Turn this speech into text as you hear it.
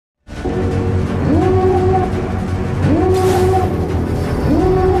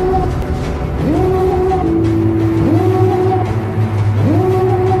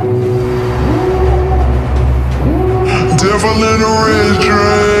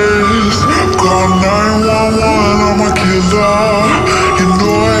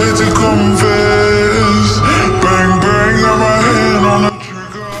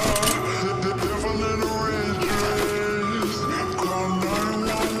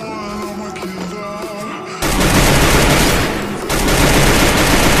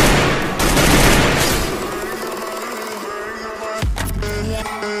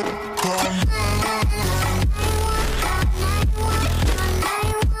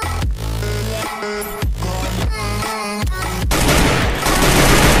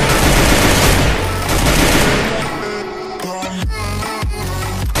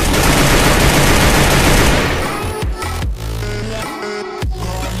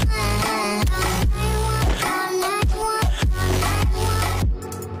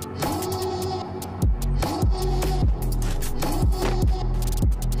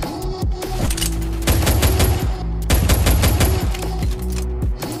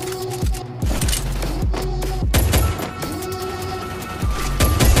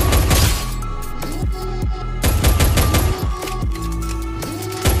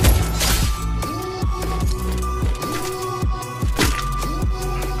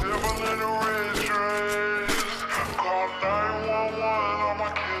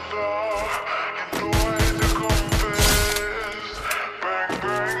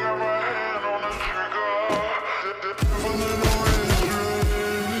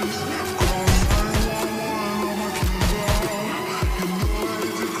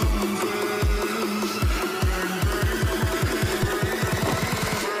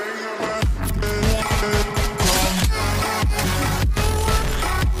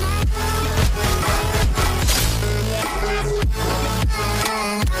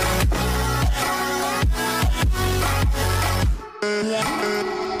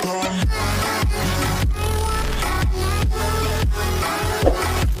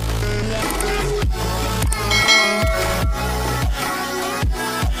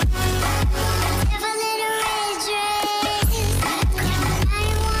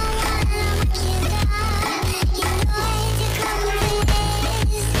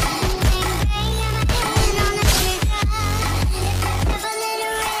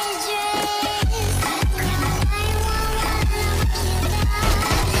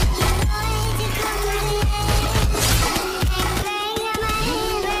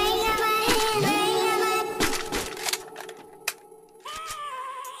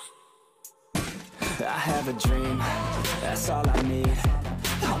have a dream, that's all I need.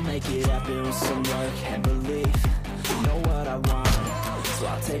 I'll make it happen with some work and belief. Know what I want, so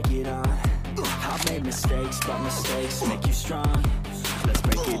I'll take it on. I've made mistakes, but mistakes make you strong. Let's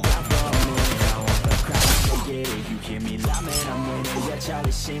break it down for a minute. I want the crowd to get it. You hear me loud, man, I'm winning. Yeah,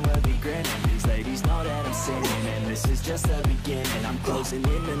 Charlie Sheen will be grinning. These ladies know that I'm sinning, and this is just the beginning. I'm closing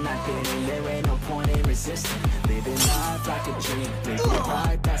in the night inning. There ain't no point in resisting. Living life like a dream, living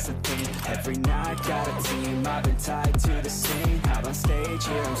right, that's the thing. Every night got a team, I've been tied to the scene. Out on stage,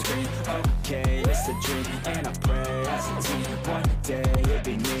 here I'm screaming, okay, it's a dream. And I pray as a team, one day it'll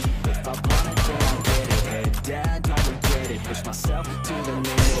be me. If I want it, then I'll get it. Head down, don't regret it. Push myself to the limit.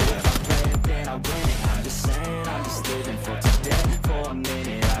 If I play it, then I win it. I'm just saying, I'm just living for today. For a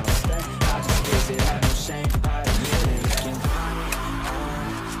minute, I don't stay, I just visit. Have no shame, I admit it. Looking right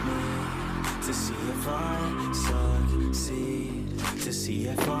at me to see if I succeed, to see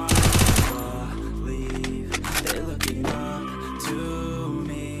if I believe. They're looking up to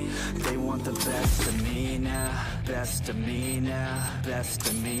me. They want the best of me now, best of me now, best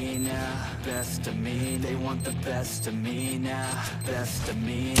of me now, best of me. They want the best of me now, best of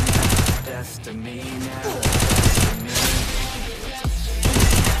me now, best of me now, best of me.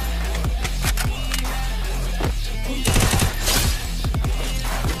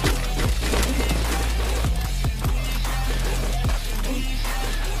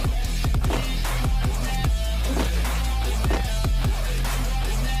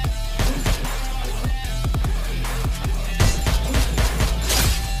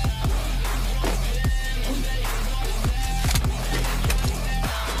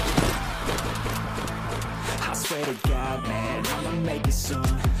 Swear to God, man, I'ma make it soon.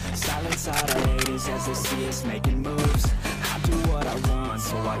 Silence all the haters as they see us making moves. I do what I want,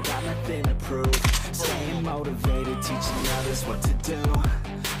 so I got nothing to prove. Staying motivated, teaching others what to do.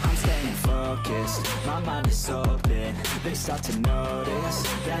 I'm staying focused, my mind is open. They start to notice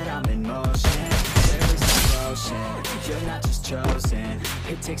that I'm in motion. There is devotion, you're not just chosen.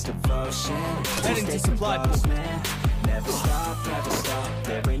 It takes devotion to stay composed, man. Never stop,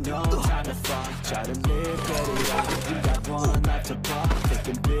 there ain't no time to fall. Try to live, get it all. You got one life to ball.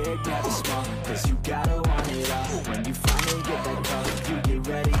 Thinking big, never small, cause you gotta want it all. When you finally get that call, you get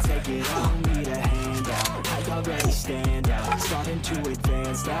ready, take it all. Need a hand out, I already stand out. Starting to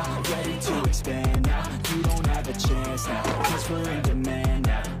advance now, ready to expand now. You don't have a chance now, cause we're in demand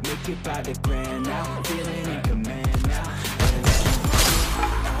now. Make it by the grand now, feeling in command now.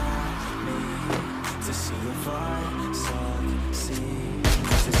 To see if I succeed,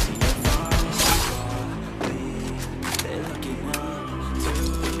 to see if I believe. They're looking up to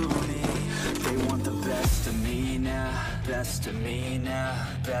me. They want the best of me now, best of me now,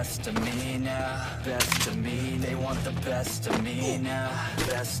 best of me now, best of me. They want the best of me now,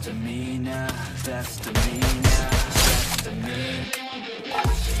 best of me now, best of me now, best of me.